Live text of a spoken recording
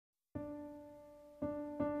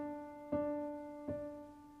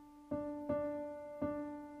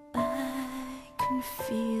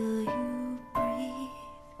feel you breathe,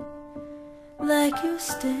 like you're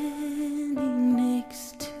standing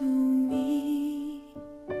next to me.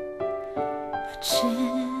 A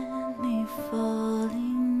gently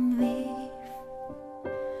falling leaf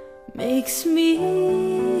makes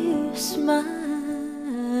me smile.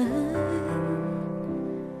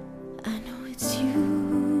 I know it's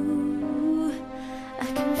you, I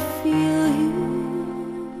can feel you.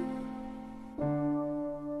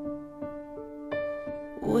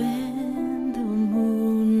 When the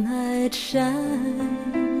moonlight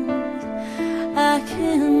shines, I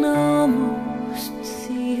can almost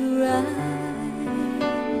see your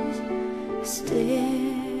eyes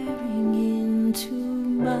staring into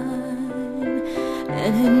mine,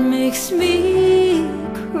 and it makes me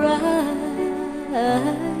cry.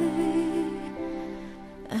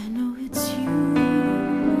 I know it's you,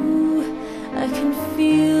 I can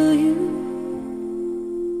feel you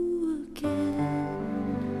again.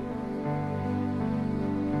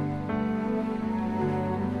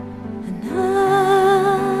 And I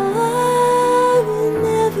will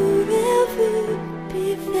never ever be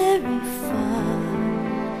very far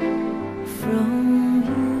from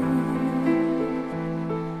you.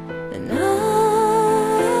 And I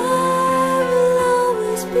will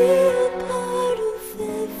always be a part of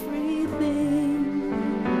everything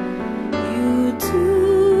you do.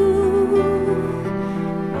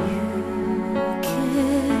 You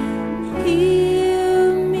can hear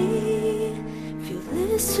me if you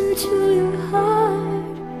listen to your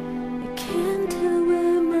heart. You can't tell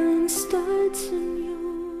where mine starts and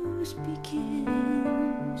yours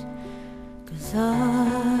begins, 'cause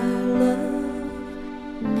our love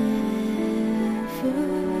never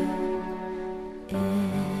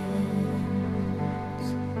ends.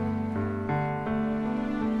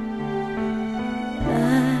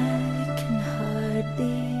 I can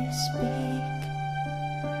hardly speak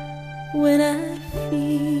when I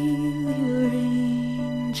feel your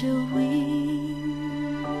angel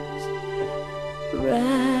wings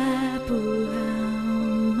wrap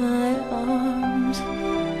around my arms.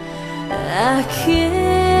 I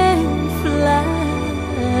can't fly.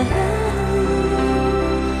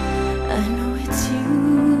 I know it's you,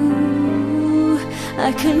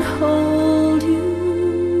 I can hold you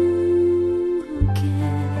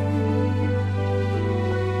again.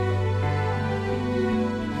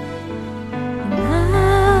 And I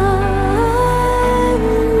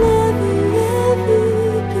will never ever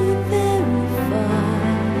be very far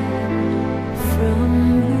from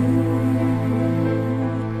you.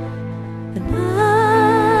 And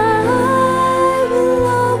I will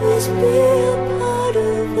always be a part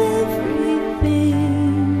of everything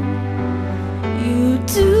you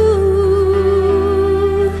do.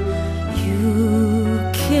 You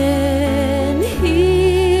can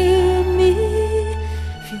hear me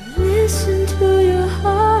if you listen to your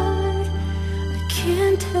heart. I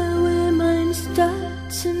can't tell where mine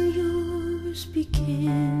starts and yours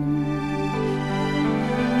begins,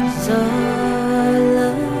 'cause our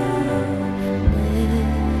love never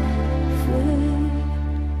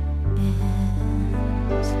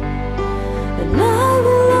ends. And I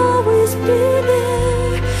will always be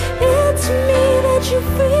there. It's me that you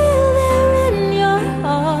feel.